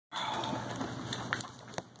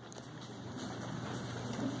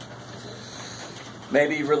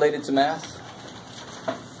Maybe related to math?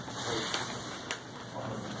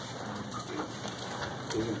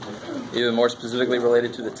 Even more specifically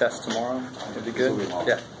related to the test tomorrow? Would be good?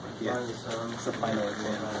 Yeah. Yeah. It's the final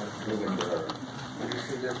exam.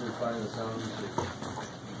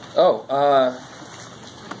 Oh,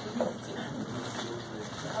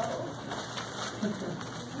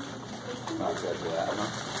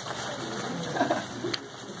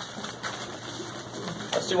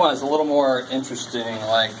 let's do one that's a little more interesting,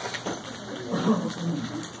 like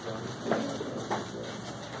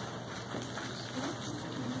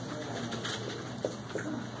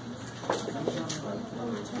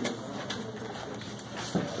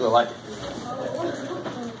do I like it?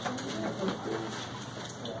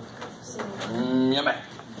 Yummy.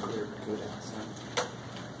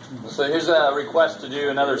 So here's a request to do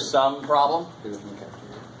another sum problem.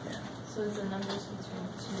 So it's the numbers between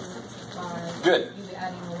 2 and 5. Good. You'll be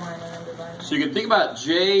adding a 1 and then dividing. So you can think about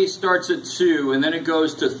j starts at 2 and then it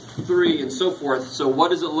goes to 3 and so forth. So what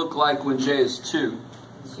does it look like when j is 2?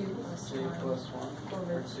 2 plus 1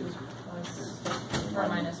 over 2 plus or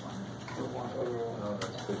minus 1.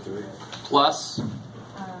 Plus,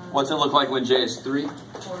 what's it look like when j is 3? 4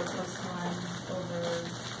 plus 1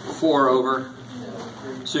 over 4 over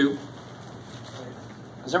 2.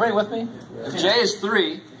 Is everybody with me? If j is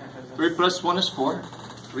 3, 3 plus 1 is 4.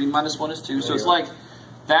 3 minus 1 is 2. So it's like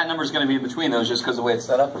that number is going to be in between those just because of the way it's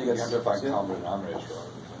set up. You have to find common denominators.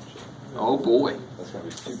 Oh boy. That's going to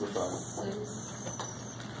be super fun.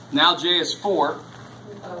 6. Now j is 4.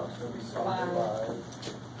 5 over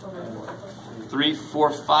 4. 3,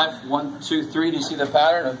 4, 5, 1, 2, 3. Do you see the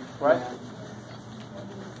pattern? Right?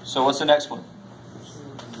 So what's the next one?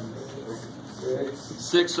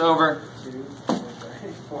 6 over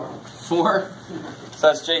 4. So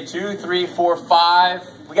that's J2, 3, 4, 5.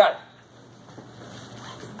 We got it.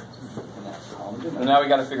 And now we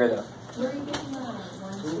got to figure that out. Where are you getting the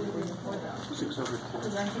 1, 2, 3, and 4 though? 6 over 2.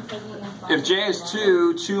 Because aren't you taking in 5? If j is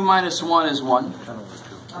 2, 2 minus 1 is 1.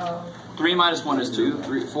 Oh. 3 minus 1 is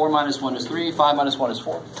 2. 4 minus 1 is 3. 5 minus 1 is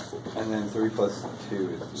 4. And then 3 plus 2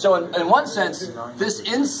 is... So in one sense, this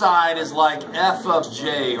inside is like f of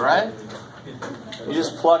j, right? You're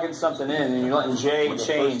just plugging something in and you're letting j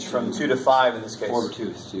change from 2 to 5 in this case. 4 over 2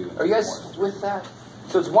 is 2. Are you guys with that?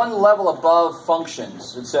 So it's one level above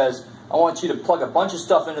functions. It says, I want you to plug a bunch of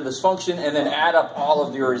stuff into this function and then add up all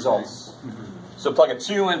of your results. So plug a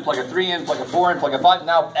 2 in, plug a 3 in, plug a 4 in, plug a 5,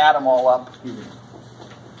 now add them all up.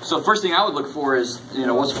 So the first thing I would look for is,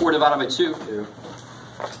 what's 4 divided by 2? 2.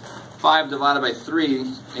 5 divided by 3,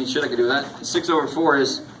 ain't shit I could do that. 6 over 4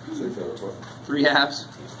 is 6 over 4. 3 halves.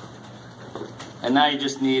 And now you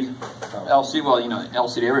just need LC, well,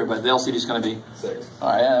 LCD everybody, but the LCD is going to be 6. all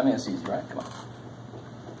right, yeah, I mean, it's easy, right? Come on.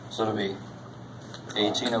 So it'll be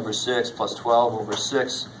 18 over 6 plus 12 over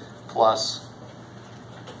 6 plus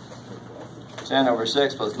 10 over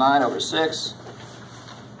 6 plus 9 over 6.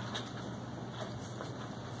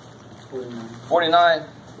 49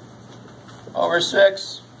 over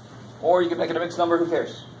 6. Or you can make it a mixed number, who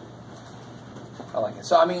cares? I like it.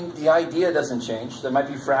 So, I mean, the idea doesn't change. There might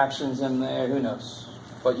be fractions in there, who knows?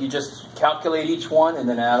 But you just calculate each one and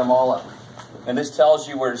then add them all up. And this tells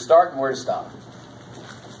you where to start and where to stop.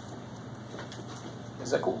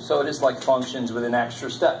 Is that cool? So it is like functions with an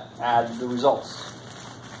extra step. Add the results.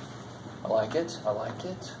 I like it. I like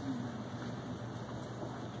it.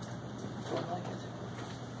 Do I like it?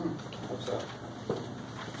 What's that?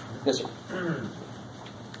 Yes, sir.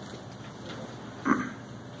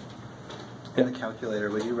 In the calculator,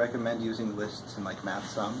 would you recommend using lists and like math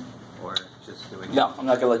sum, or just doing? No, I'm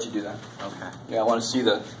not going to let you do that. Okay. Yeah, I want to see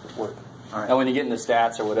the work. All right. Now, when you get into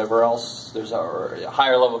stats or whatever else, there's a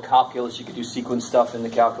higher level calculus. You could do sequence stuff in the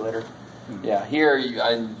calculator. Mm-hmm. Yeah, here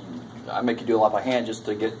I make you do a lot by hand just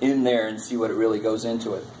to get in there and see what it really goes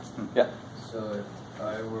into it. Mm-hmm. Yeah. So if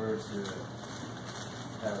I were to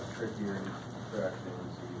have trickier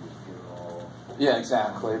fractions, you just give it all. Yeah,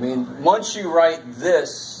 exactly. I mean, once you write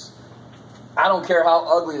this, I don't care how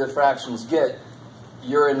ugly the fractions get,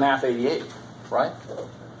 you're in Math 88, right?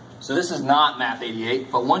 So this is not Math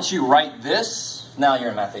 88, but once you write this, now you're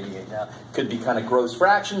in Math 88. Now, could be kind of gross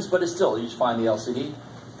fractions, but it's still, you just find the LCD,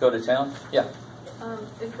 go to town. Yeah?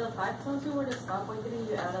 If the 5 tells you where to stop, why didn't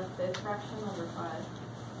you add a fifth fraction over 5?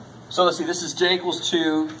 So let's see, this is j equals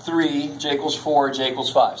 2, 3, j equals 4, j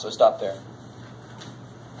equals 5. So stop there.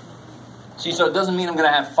 See, so it doesn't mean I'm going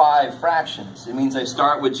to have 5 fractions. It means I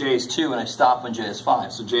start with j is 2 and I stop when j is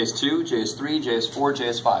 5. So j is 2, j is 3, j is 4, j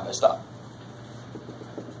is 5. I stop.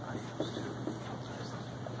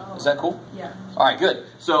 Is that cool? Yeah. All right, good.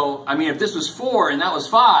 So, I mean, if this was 4 and that was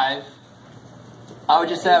 5, I would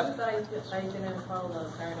just have... I didn't follow the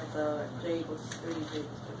pattern of the J equals 30, J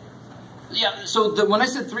equals 30. Yeah, so when I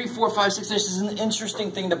said 3, 4, 5, 6, this is an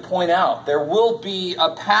interesting thing to point out. There will be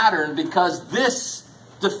a pattern because this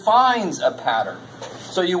defines a pattern.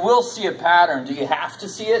 So you will see a pattern. Do you have to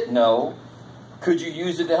see it? No. Could you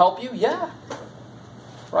use it to help you? Yeah.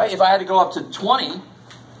 Right? If I had to go up to 20,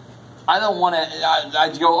 I don't want to,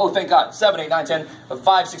 I'd go, oh, thank God, 7, 8, 9, 10,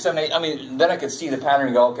 5, 6, 7, 8. I mean, then I could see the pattern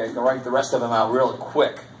and go, okay, I can write the rest of them out real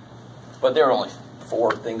quick. But there are only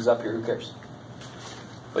 4 things up here. Who cares?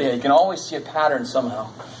 But yeah, you can always see a pattern somehow.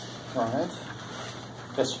 All right.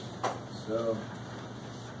 Yes. So,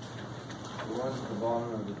 the ones at the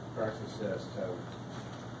bottom of the practice test have.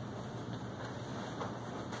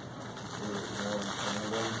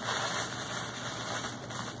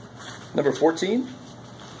 Number 14?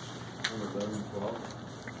 Number 11 and 12.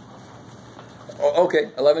 Oh,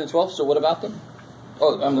 okay, 11 and 12. So what about them?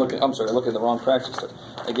 Oh, I'm sorry, I looked at the wrong practice test.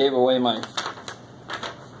 I gave away my...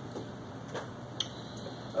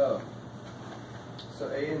 Oh. So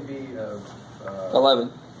A and B of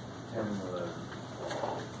 11. 10 and 11.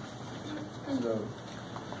 So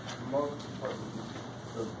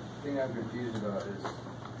the thing I'm confused about is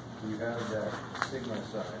you have that sigma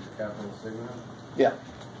sign, the capital sigma, Yeah.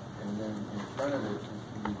 and then in front of it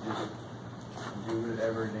you just do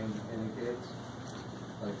whatever it indicates.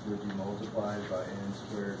 Like would you multiply it by n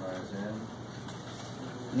squared minus n?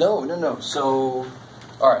 No. So,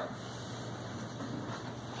 all right.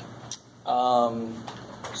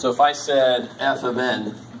 So if I said f of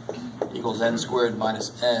n equals n squared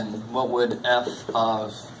minus n, what would f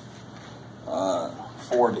of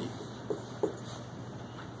 4 be? 4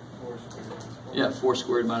 squared. Yeah, 4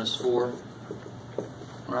 squared minus 4.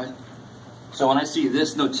 Right? So when I see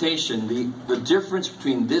this notation, the difference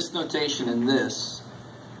between this notation and this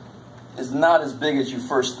is not as big as you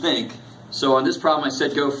first think. So on this problem I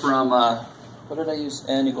said go from, what did I use?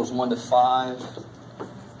 N equals 1 to 5.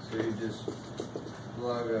 So you just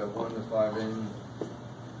plug a 1 to 5 in.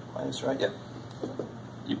 Minus, right? Yeah.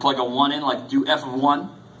 You plug a 1 in, like do f of 1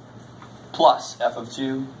 plus f of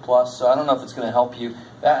 2 plus. So I don't know if it's going to help you.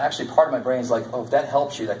 That actually, part of my brain is like, oh, if that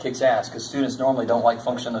helps you, that kicks ass, because students normally don't like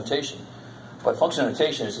function notation. But function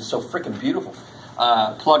notation is just so freaking beautiful.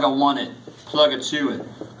 Plug a 1 in, plug a 2 in,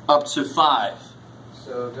 up to 5.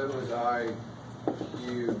 So if it was I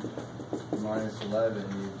cubed minus 11,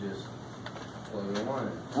 you just plug a 1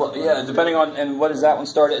 in. Well, yeah, depending on, and what does that one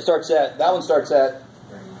start at? It starts at, that one starts at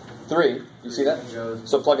 3. You see that?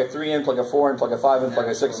 So plug a 3 in, plug a 4 in, plug a 5 in, plug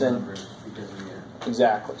a 6 in.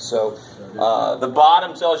 Exactly. So the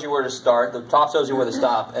bottom tells you where to start, the top tells you where to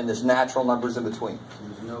stop, and there's natural numbers in between. So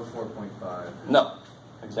there's no 4.5. No,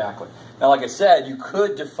 exactly. Now, like I said, you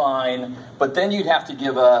could define, but then you'd have to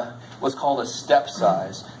give what's called a step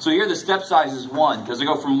size. So here the step size is 1, because they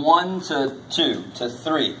go from 1 to 2 to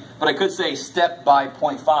 3. But I could say step by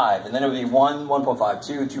 0.5, and then it would be 1, 1.5,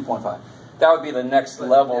 2, 2.5. That would be the next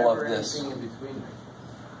level of this. In between.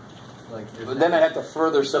 Like But then I have to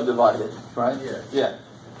further subdivide it, right? Yeah. Yeah.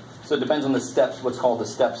 So it depends on the steps, what's called the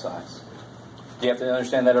step size. Do you have to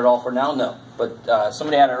understand that at all for now? No. But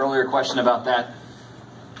somebody had an earlier question about that.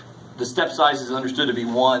 The step size is understood to be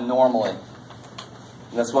 1 normally.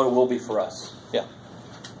 And that's what it will be for us. Yeah.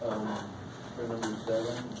 For number 7,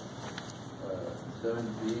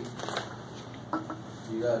 7b,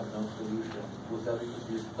 you got no solution. Was that because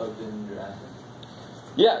you just plugged in your answer?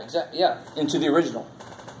 Yeah, exactly. Yeah, into the original.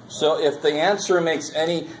 So if the answer makes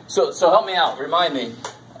any, so help me out. Remind me,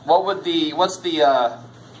 what's the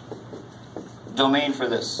domain for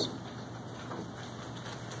this?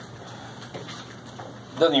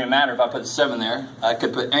 Doesn't even matter if I put 7 there. I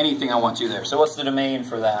could put anything I want to there. So what's the domain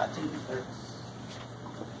for that?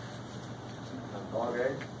 log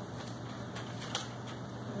A?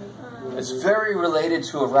 It's very related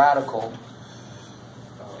to a radical.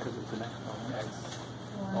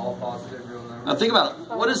 All positive real numbers? Now think about it.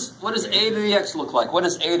 What does a to the x look like? What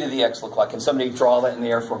does a to the x look like? Can somebody draw that in the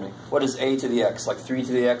air for me? What is a to the x? Like 3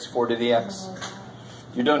 to the x, 4 to the x?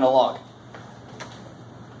 You're doing a log.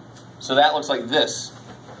 So that looks like this.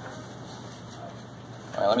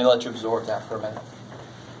 All right, let me let you absorb that for a minute.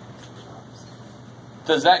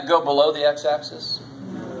 Does that go below the x-axis?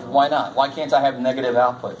 Why not? Why can't I have negative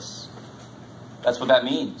outputs? That's what that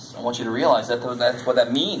means. I want you to realize that that's what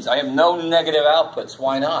that means. I have no negative outputs.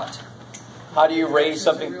 Why not? How do you raise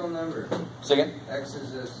something? X is a real number. Say again? X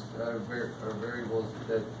is this variable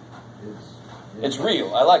that is... It's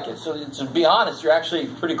real. I like it. So to be honest, you're actually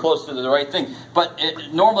pretty close to the right thing. But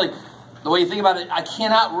normally, the way you think about it, I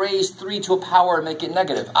cannot raise 3 to a power and make it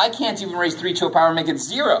negative. I can't even raise 3 to a power and make it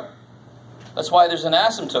 0. That's why there's an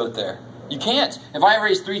asymptote there. You can't. If I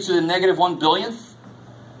raise 3 to the negative 1 billionth,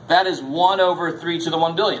 that is 1 over 3 to the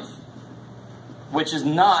 1 billionth, which is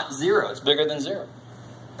not 0. It's bigger than 0.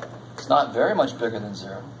 It's not very much bigger than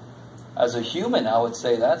 0. As a human, I would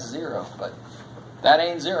say that's 0, but that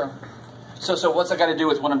ain't 0. So what's that got to do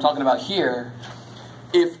with what I'm talking about here?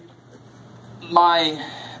 If my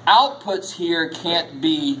outputs here can't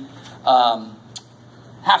be,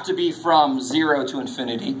 have to be from 0 to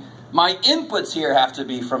infinity, my inputs here have to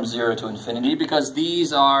be from 0 to infinity, because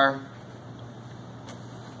these are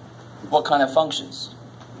what kind of functions?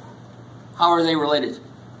 How are they related?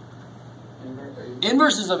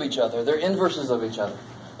 Inverses of each other. They're inverses of each other.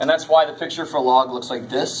 And that's why the picture for log looks like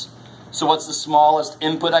this. So what's the smallest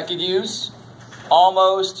input I could use?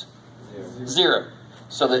 Almost 0.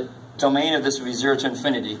 So the domain of this would be 0 to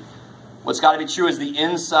infinity. What's got to be true is the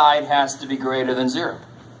inside has to be greater than 0.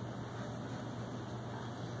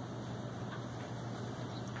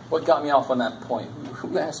 What got me off on that point?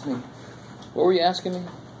 Who asked me? What were you asking me?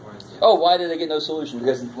 Oh, why did I get no solution?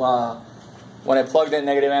 Because when I plug that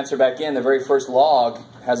negative answer back in, the very first log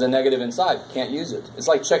has a negative inside. Can't use it. It's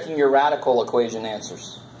like checking your radical equation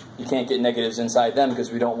answers. You can't get negatives inside them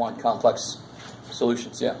because we don't want complex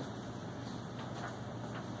solutions. Yeah.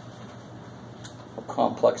 Or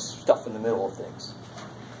complex stuff in the middle of things.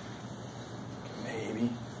 Maybe.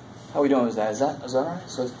 How are we doing with that? Is that all right?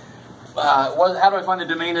 So, how do I find the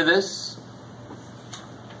domain of this?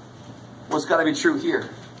 What's got to be true here?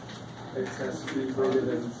 X has to be greater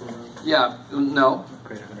than 0. Yeah, no.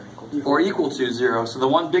 Greater than or equal to. Or equal to 0. So the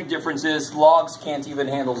one big difference is logs can't even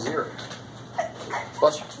handle 0.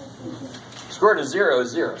 Bless you. Square root of 0 is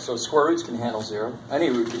 0. So square roots can handle 0. Any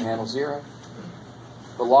root can handle 0.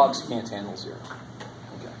 But logs can't handle 0.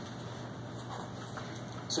 Okay.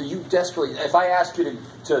 So you desperately, if I ask you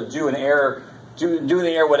to do an error, do in the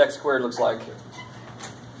error what x squared looks like.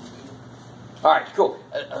 All right, cool.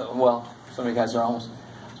 Well, some of you guys are almost.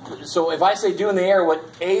 So if I say do in the error what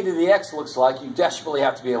a to the x looks like, you desperately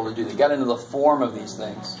have to be able to do that. Get into the form of these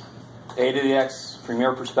things. A to the x, from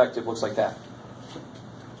your perspective, looks like that.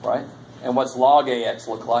 Right? And what's log ax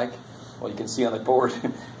look like? Well, you can see on the board,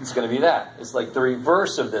 it's going to be that. It's like the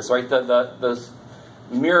reverse of this, right? The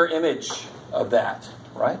mirror image of that,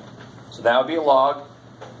 right? So that would be a log,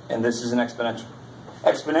 and this is an exponential.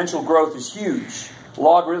 Exponential growth is huge.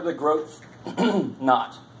 Logarithmic growth,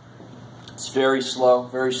 not. It's very slow,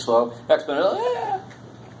 very slow. Exponential,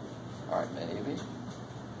 all right, maybe.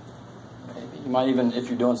 You might even, if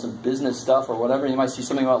you're doing some business stuff or whatever, you might see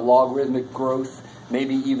something about logarithmic growth.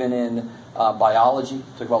 Maybe even in biology,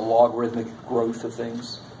 talk about logarithmic growth of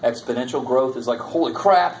things. Exponential growth is like, holy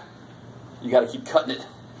crap, you got to keep cutting it.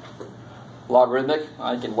 Logarithmic,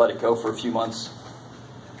 I can let it go for a few months.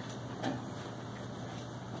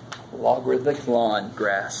 Logarithmic lawn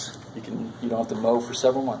grass. You don't have to mow for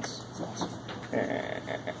several months. It's awesome.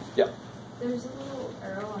 Yeah. There's a little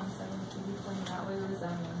arrow on 17 pointing that way. What does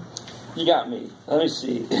that mean? You got me. Let me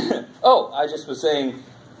see. Oh, I just was saying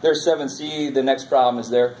there's 7C. The next problem is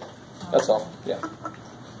there. That's all. Yeah.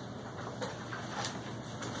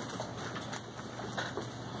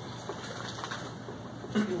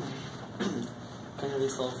 Can you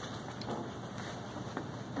solve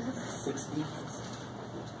 6B?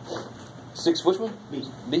 6, which one?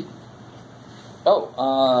 B.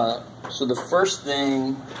 Oh, so the first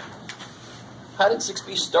thing, how did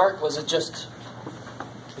 6B start? Was it just,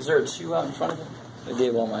 was there a 2 out in front of it? I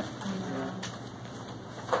gave all my.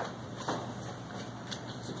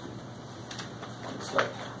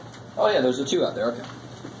 Oh yeah, there's a 2 out there, okay.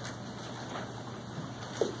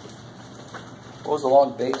 What was the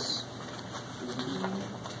log base?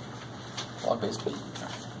 Log base B.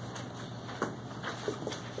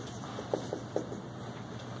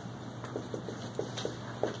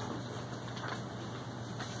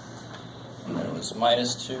 And then it was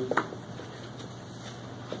minus 2.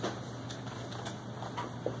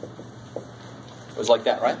 It was like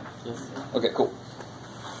that, right? Yes. Okay, cool.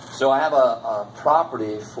 So I have a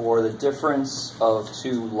property for the difference of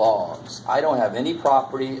 2 logs. I don't have any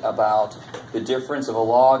property about the difference of a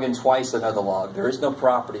log and twice another log. There is no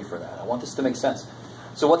property for that. I want this to make sense.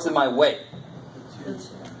 So what's in my way?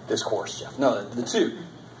 This course, Jeff. No, the 2.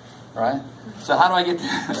 All right? So how do I get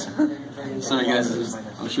this? Some of you guys,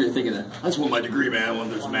 I'm sure you're thinking that. I just want my degree, man. I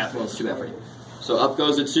want this math. Well, it's too bad for you. So up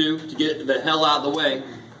goes the 2 to get the hell out of the way.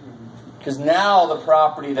 Because now the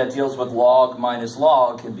property that deals with log minus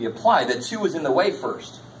log can be applied. The 2 is in the way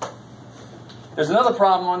first. There's another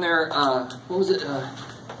problem on there. What was it?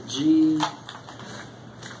 G.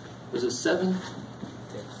 Was it 7?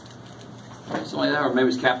 Something like that, or maybe it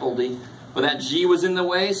was capital D. But that G was in the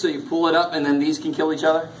way, so you pull it up and then these can kill each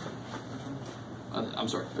other. I'm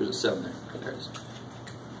sorry, there's a 7 there. There it is.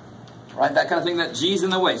 Right, that kind of thing, that G's in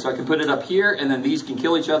the way. So I can put it up here, and then these can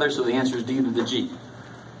kill each other, so the answer is D to the G.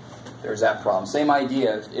 There's that problem. Same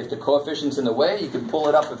idea. If the coefficient's in the way, you can pull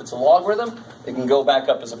it up. If it's a logarithm, it can go back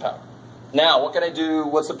up as a power. Now, what can I do?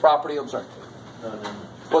 What's the property? I'm sorry. No.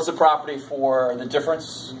 What's the property for the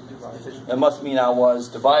difference? That must mean I was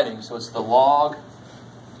dividing. So it's the log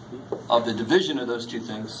of the division of those two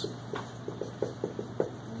things.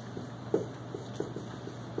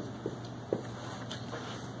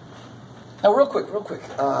 Now, real quick.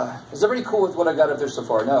 Is everybody cool with what I got up there so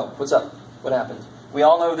far? No. What's up? What happened? We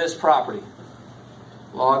all know this property.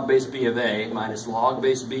 Log base B of A minus log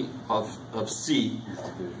base B of C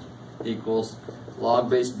equals log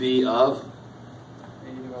base B of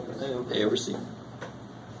A over C. Okay.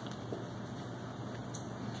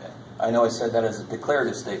 I know I said that as a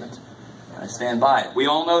declarative statement, and I stand by it. We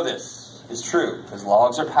all know this is true, because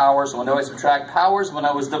logs are powers. When I subtract powers, when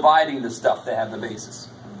I was dividing the stuff, they have the basis.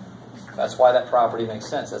 That's why that property makes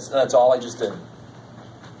sense. That's all I just did.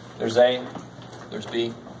 There's A, there's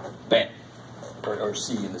B, bam. Or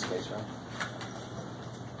C in this case, right?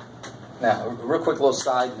 Now, a real quick little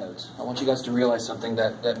side note. I want you guys to realize something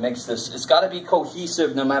that makes this, it's got to be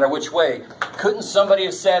cohesive no matter which way. Couldn't somebody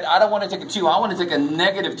have said, I don't want to take a 2, I want to take a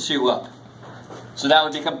negative 2 up. So that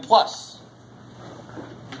would become plus.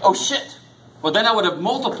 Oh shit. Well, then I would have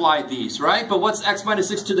multiplied these, right? But what's x minus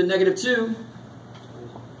 6 to the negative 2?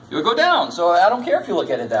 It would go down. So I don't care if you look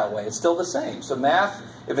at it that way. It's still the same. So math,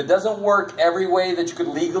 if it doesn't work every way that you could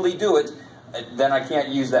legally do it, then I can't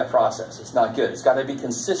use that process. It's not good. It's got to be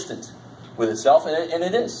consistent with itself, and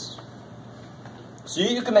it is. So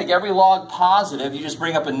you can make every log positive. You just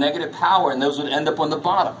bring up a negative power, and those would end up on the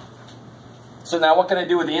bottom. So now what can I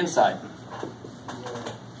do with the inside?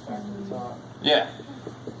 Yeah.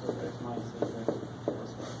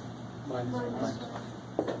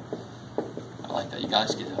 I like that. You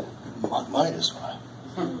guys get a minus 5.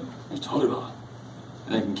 What are you talking about?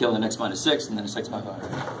 And then you can kill the next minus 6, and then it's 6 minus 5.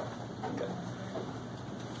 Okay.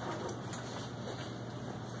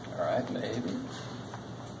 All right, maybe.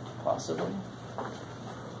 Possibly.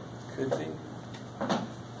 Could be.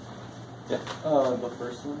 Yeah. The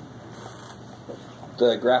first one.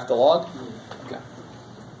 The graph the log? Okay.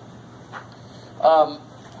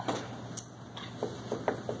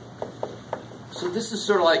 So this is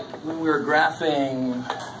sort of like when we were graphing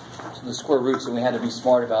the square roots and we had to be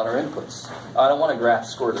smart about our inputs. I don't want to graph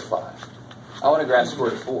square root of 5. I want to graph square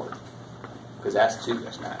root of 4. Because that's 2,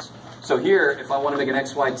 that's nice. So here, if I want to make an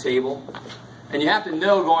XY table, and you have to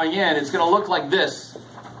know going in, it's going to look like this.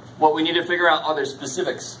 What we need to figure out are their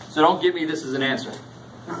specifics. So don't give me this as an answer.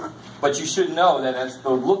 But you should know that that's the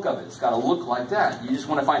look of it. It's got to look like that. You just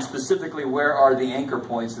want to find specifically where are the anchor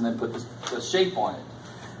points and then put the shape on it.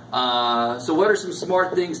 So what are some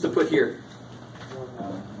smart things to put here?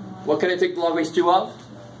 What can I take the log base 2 of?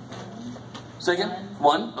 Say again?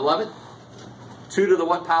 1. I love it. 2 to the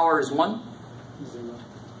what power is 1?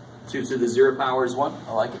 2 to the 0 power is 1.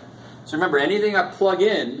 I like it. So remember, anything I plug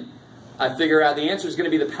in, I figure out the answer is going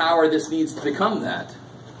to be the power this needs to become that.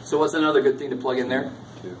 So what's another good thing to plug in there?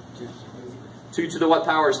 2 to the what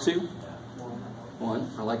power is 2?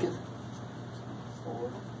 1. I like it.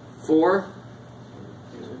 4.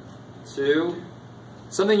 2.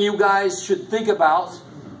 Something you guys should think about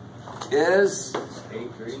is,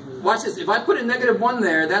 watch this, if I put a negative 1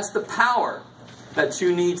 there, that's the power that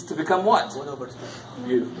 2 needs to become what? 1 over 2.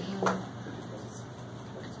 Beautiful.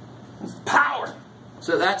 It's power.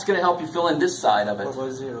 So that's going to help you fill in this side of it. What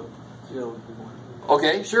about 0? 0 would be 1.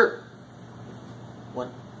 Okay, sure.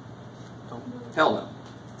 1. Hell no.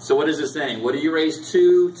 So what is it saying? What do you raise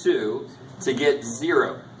 2 to get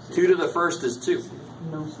 0? 2 to the first is 2.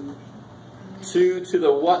 No solution. 2 to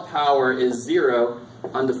the what power is 0?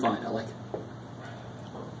 Undefined. I like it.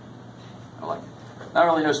 I like it. Not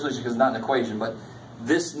really no solution because it's not an equation, but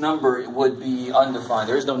this number would be undefined.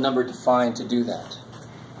 There is no number defined to do that.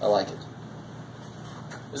 I like it.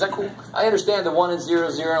 Is that cool? I understand the 1 and 0,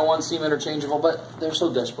 0 and 1 seem interchangeable, but they're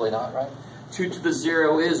so desperately not, right? 2 to the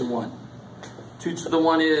 0 is 1. 2 to the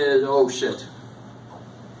 1 is, oh shit.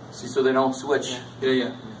 See, so they don't switch.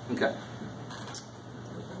 Yeah. Okay.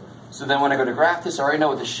 So then when I go to graph this, I already know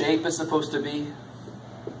what the shape is supposed to be.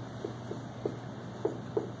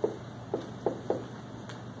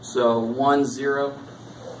 So 1, 0,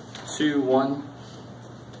 2, 1,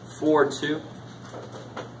 4, 2,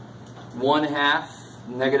 1 half,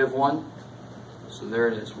 negative 1. So there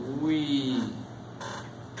it is. Whee.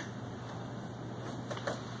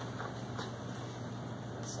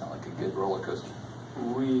 That sounds like a good roller coaster.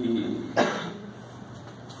 Whee.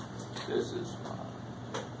 This is fun.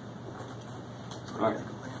 All right.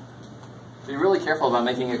 Be really careful about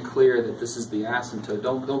making it clear that this is the asymptote.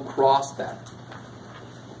 Don't cross that.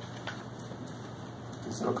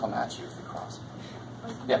 Because it'll come at you if you cross it.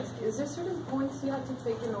 Yeah. Is there certain points you have to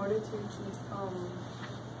pick in order to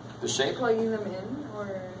keep The shape? plugging them in,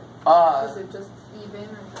 or is it just even?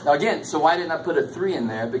 Or Now again, so why didn't I put a 3 in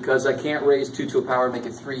there? Because I can't raise 2 to a power and make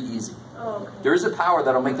it 3 easy. oh, okay. There is a power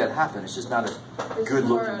that'll make that happen. It's just not a It's good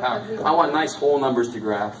more looking a power. heavy I want one. nice whole numbers to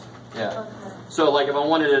graph. Yeah. Okay. So like if I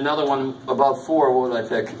wanted another one above 4, what would I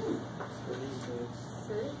pick? 6?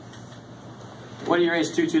 What do you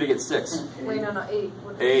raise 2 to get 6? Wait, no, 8.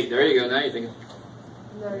 What 8. There you go. Now you're thinking.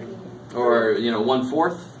 13. Or,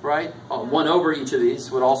 1/4, right? 1 over each of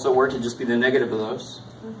these would also work. It'd just be the negative of those.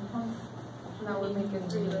 That would make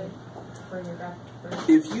it 3, right? For your graph.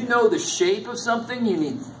 If you know the shape of something, you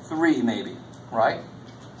need 3 maybe, right?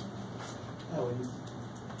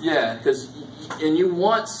 Yeah, and you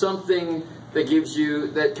want something that gives you,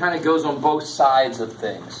 that kind of goes on both sides of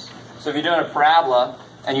things. So if you're doing a parabola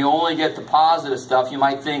and you only get the positive stuff, you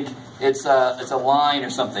might think it's a line or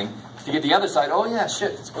something. To get the other side, oh yeah,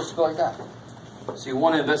 shit, it's supposed to go like that. So you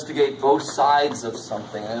want to investigate both sides of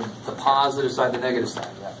something, the positive side, the negative side.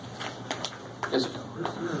 Yeah. Yes, sir.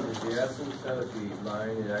 The asymptote, the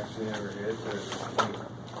line it actually never hits, or is it point?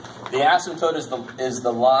 The asymptote is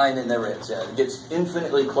the line it never hits. Yeah, it gets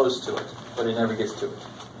infinitely close to it, but it never gets to it.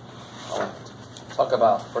 All right. Talk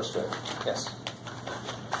about first rate. Yes.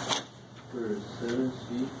 For 7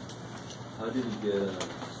 feet, how did you get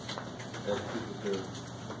that equal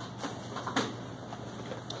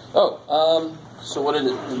Oh, so what did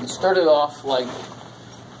it started off like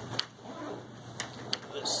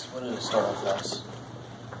this? What did it start off as?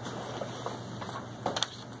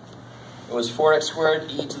 It was 4x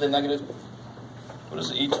squared e to the negative, what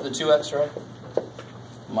is it, e to the 2x, right?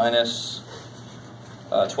 Minus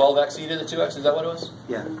 12x e to the 2x, is that what it was?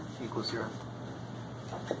 Yeah, equals 0.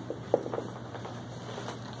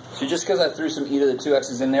 So just because I threw some e to the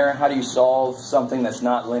 2x's in there, how do you solve something that's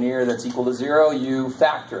not linear, that's equal to 0? You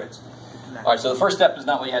factor it. All right, so the first step is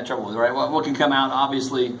not what you had trouble with, right? What can come out?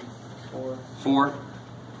 Obviously, 4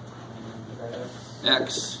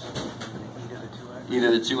 x e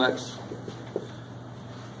to the 2x.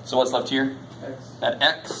 So what's left here? That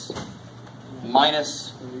x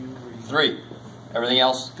minus 3. Everything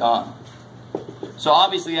else gone. So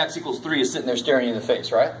obviously x equals 3 is sitting there staring you in the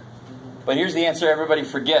face, right? But here's the answer everybody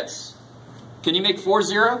forgets. Can you make 4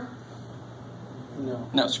 0? No.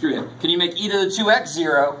 No, screw it. Can you make e to the 2x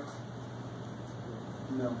 0?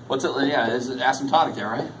 No. What's it? Yeah, it's asymptotic there,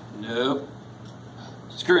 right? Nope.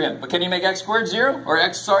 Screw him. But can you make x squared 0? Or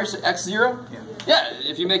x 0? Yeah. Yeah,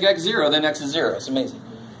 if you make x 0, then x is 0. It's amazing.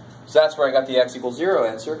 So that's where I got the x equals 0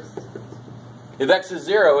 answer. If x is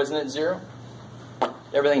 0, isn't it 0?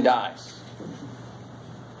 Everything dies.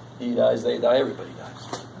 He dies, they die, everybody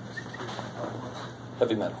dies.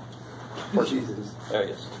 Heavy metal. Jesus. There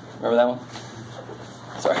he is. Remember that one?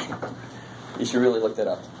 Sorry. You should really look that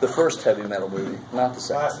up. The first heavy metal movie, not the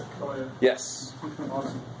second. Classic. Oh, yeah. Yes.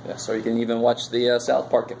 Awesome. Yeah, so you can even watch the South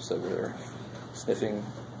Park episode where they're sniffing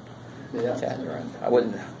cat around. I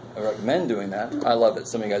wouldn't recommend doing that. I love it.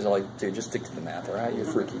 Some of you guys are like, dude, just stick to the math, all right? You're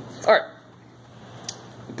freaky. All right.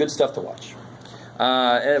 Good stuff to watch.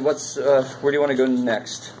 And where do you want to go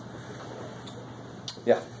next?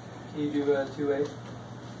 Yeah. Can you do 2A?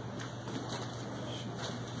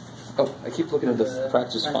 Oh, I keep looking at the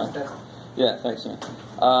practice fine. test. Yeah, thanks, man.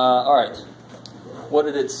 All right. What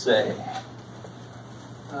did it say?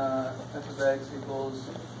 F of x equals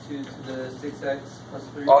 2 to the 6x plus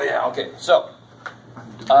 3. Oh, yeah, okay. So,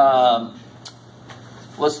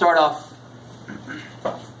 let's start off.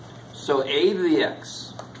 So, a to the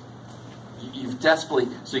x. You've desperately...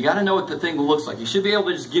 So, you got to know what the thing looks like. You should be able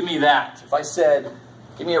to just give me that. If I said,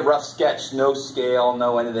 give me a rough sketch, no scale,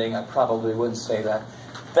 no anything, I probably wouldn't say that.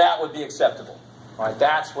 That would be acceptable. All right,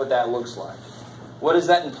 that's what that looks like. What does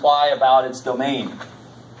that imply about its domain?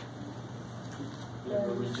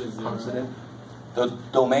 Positive. The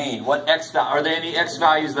domain. What x value? Are there any x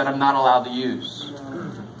values that I'm not allowed to use?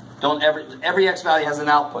 Don't every x value has an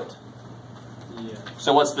output. Yeah.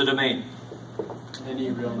 So what's the domain?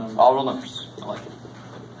 Any real number. All real numbers. I like it.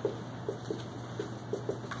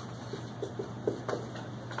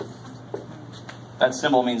 That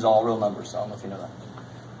symbol means all real numbers. I don't know if you know that.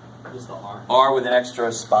 Just the R. R with an extra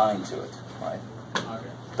spine to it, right? Okay.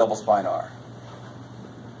 Double spine R.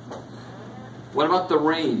 What about the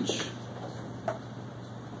range?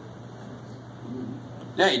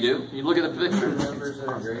 Yeah, you do. You look at the picture. Numbers that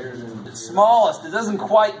are greater than The smallest. It doesn't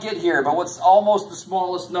quite get here, but what's almost the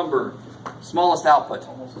smallest number? Smallest output.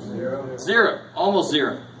 0. 0. Almost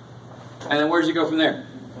 0. And then where does it go from there?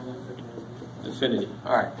 Infinity.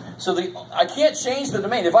 All right. So I can't change the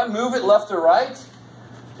domain. If I move it left or right,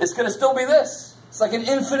 it's going to still be this. It's like an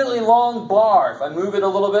infinitely long bar. If I move it a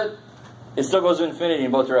little bit, it still goes to infinity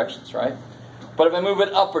in both directions, right? But if I move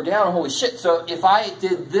it up or down, holy shit. So if I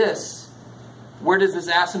did this, where does this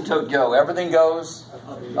asymptote go? Everything goes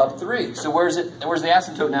up 3. So where's the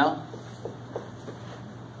asymptote now?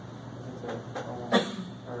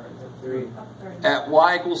 At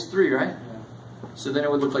y equals 3, right? So then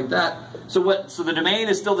it would look like that. So the domain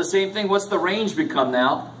is still the same thing. What's the range become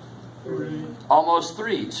now? 3. Almost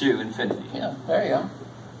 3 to infinity. Yeah, there you go.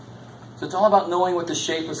 So it's all about knowing what the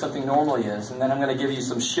shape of something normally is, and then I'm going to give you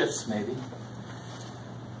some shifts maybe.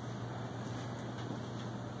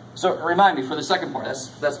 So remind me for the second part.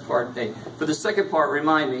 That's part A. For the second part,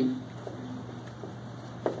 remind me.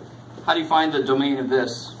 How do you find the domain of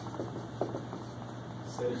this?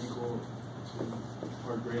 Say equal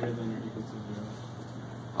to or greater than or equal to 0.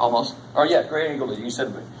 Almost. Or yeah, greater than or equal to. You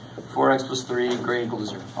said 4x plus 3 greater than or equal to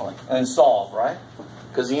 0. I like it. And then solve, right?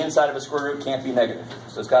 Because the inside of a square root can't be negative.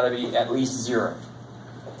 So it's got to be at least 0.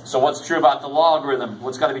 So what's true about the logarithm?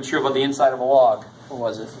 What's got to be true about the inside of a log? What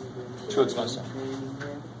was it? 2x minus 7.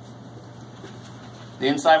 The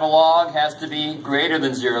inside of a log has to be greater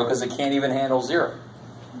than 0 because it can't even handle 0.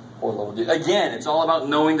 Poor little dude. Again, it's all about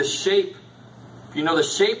knowing the shape. If you know the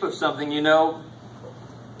shape of something, you know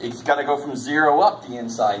it's got to go from 0 up, the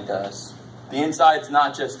inside does. The inside's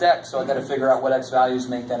not just x, so I've got to figure out what x values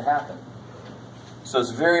make that happen. So it's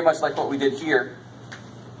very much like what we did here.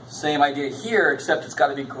 Same idea here, except it's got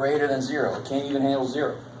to be greater than 0. It can't even handle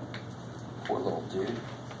 0. Poor little dude.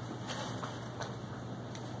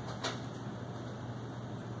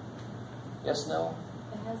 Yes, no?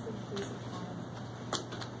 It has a piece of time.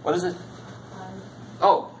 What is it?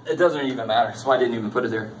 Oh, it doesn't even matter. That's why I didn't even put it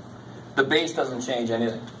there. The base doesn't change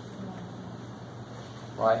anything.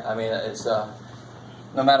 Right? I mean, it's no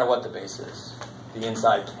matter what the base is, the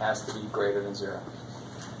inside has to be greater than 0.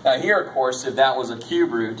 Now here, of course, if that was a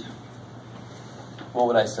cube root, what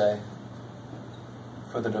would I say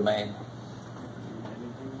for the domain?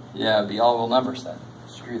 Yeah, it'd be all real numbers then.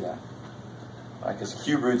 Screw that. Because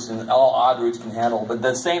cube roots and all odd roots can handle, but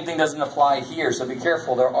the same thing doesn't apply here, so be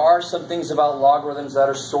careful. There are some things about logarithms that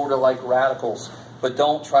are sort of like radicals, but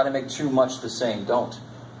don't try to make too much the same. Don't.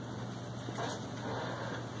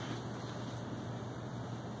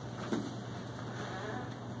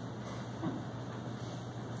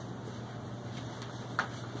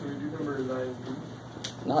 Can we do number 9?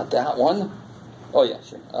 Not that one. Oh yeah,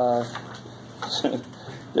 sure.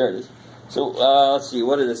 There it is. So let's see.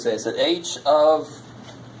 What did it say? It said h of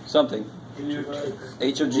something. G of x.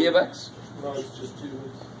 H of g of x. No, it's just 2.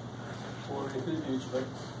 Or it could be h of x.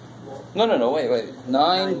 No. Wait.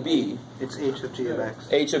 9b. It's h of g of x.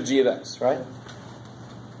 H of g of x, right?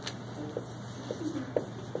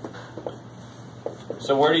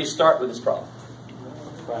 So where do you start with this problem?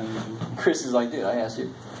 Chris is like, dude, I asked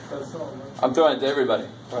you. That's all, man. I'm throwing it to everybody.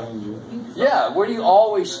 Yeah, where do you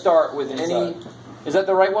always start with any... Is that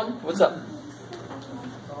the right one? What's up?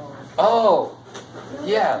 Oh,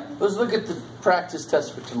 yeah. Let's look at the practice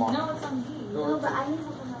test for tomorrow. No, it's on D. No, but I need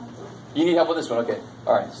help on that. You need help with this one? Okay.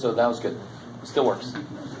 All right, so that was good. It still works.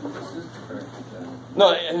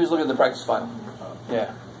 No, he was looking at the practice file.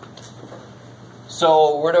 Yeah.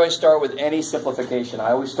 So where do I start with any simplification?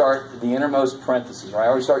 I always start the innermost parentheses, right? I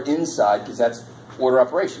always start inside because that's order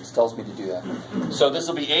operations. It tells me to do that. So this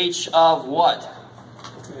will be h of what?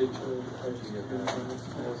 H of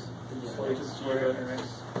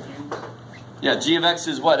x. Yeah, g of x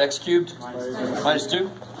is what? X cubed? Minus 2?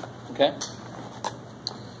 Okay.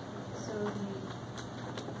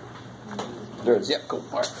 There it is. Yeah, cool.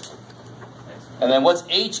 All right. And then what's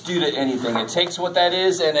h do to anything? It takes what that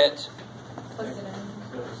is and it Puts it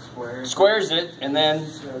in. squares it and then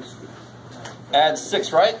adds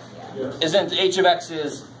 6, right? Yes. Isn't h of x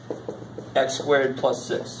is x squared plus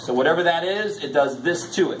 6. So whatever that is, it does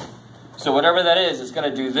this to it. So whatever that is, it's going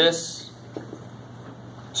to do this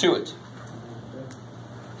to it.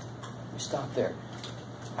 We stop there.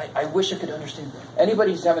 I wish I could understand.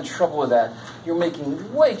 Anybody who's having trouble with that, you're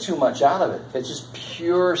making way too much out of it. It's just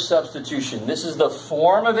pure substitution. This is the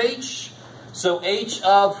form of h. So h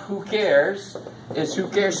of who cares is who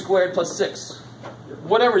cares squared plus 6.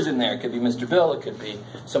 Whatever's in there. It could be Mr. Bill. It could be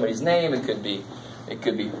somebody's name. It could be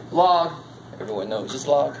log. Everyone knows it's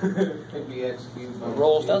log. Could be x cubed. It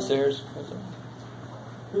rolls downstairs.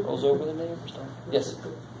 Rolls over the name or something. Yes.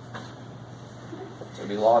 So it'd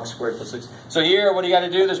be log squared plus 6. So here, what do you got to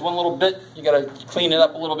do? There's one little bit. You got to clean it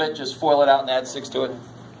up a little bit. Just FOIL it out and add 6 to it.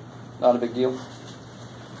 Not a big deal.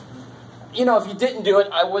 you know, if you didn't do it,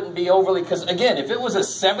 I wouldn't be overly, because again, if it was a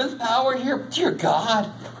 7th power here, dear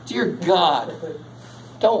God,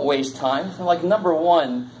 don't waste time. Like number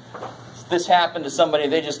 1, this happened to somebody,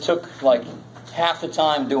 they just took like half the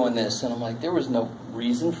time doing this, and I'm like, there was no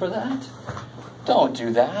reason for that. Don't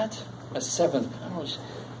do that. A 7th power.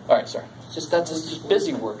 All right, sorry. That's just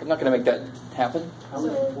busy work. I'm not going to make that happen. So how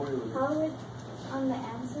would, on the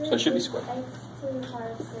answer, So it should be squared. X to the power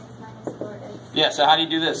of 6 minus 4x. Yeah, so how do you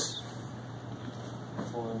do this?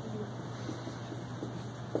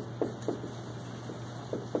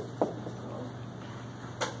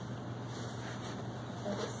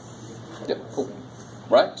 Yeah, cool.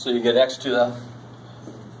 Right? So you get x to the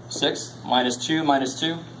 6 minus 2 minus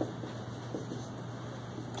 2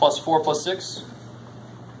 plus 4 plus 6.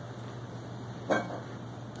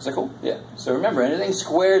 Is that cool? Yeah. So remember, anything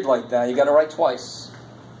squared like that, you got to write twice,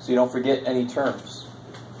 so you don't forget any terms.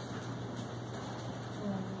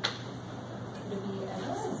 Would it be x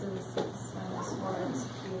to the 6 minus 4x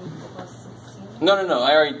cubed plus 16? No.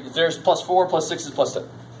 I already, there's plus 4 plus 6 is plus 7.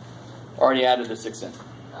 Already added the 6 in.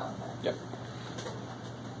 Oh, okay. Yep.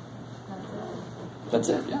 That's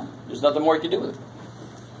it. That's it, yeah. There's nothing more you can do with it.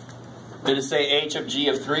 Did it say h of g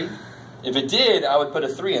of 3? If it did, I would put a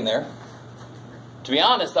 3 in there. To be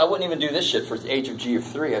honest, I wouldn't even do this shit for h of g of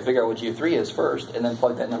 3. I figure out what g of 3 is first, and then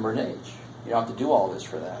plug that number in h. You don't have to do all this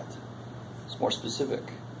for that. It's more specific.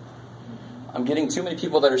 I'm getting too many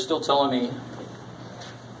people that are still telling me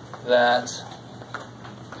that,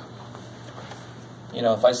 you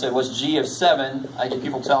know, if I say what's g of 7, I get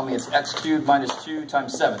people telling me it's x cubed minus 2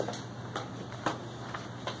 times 7.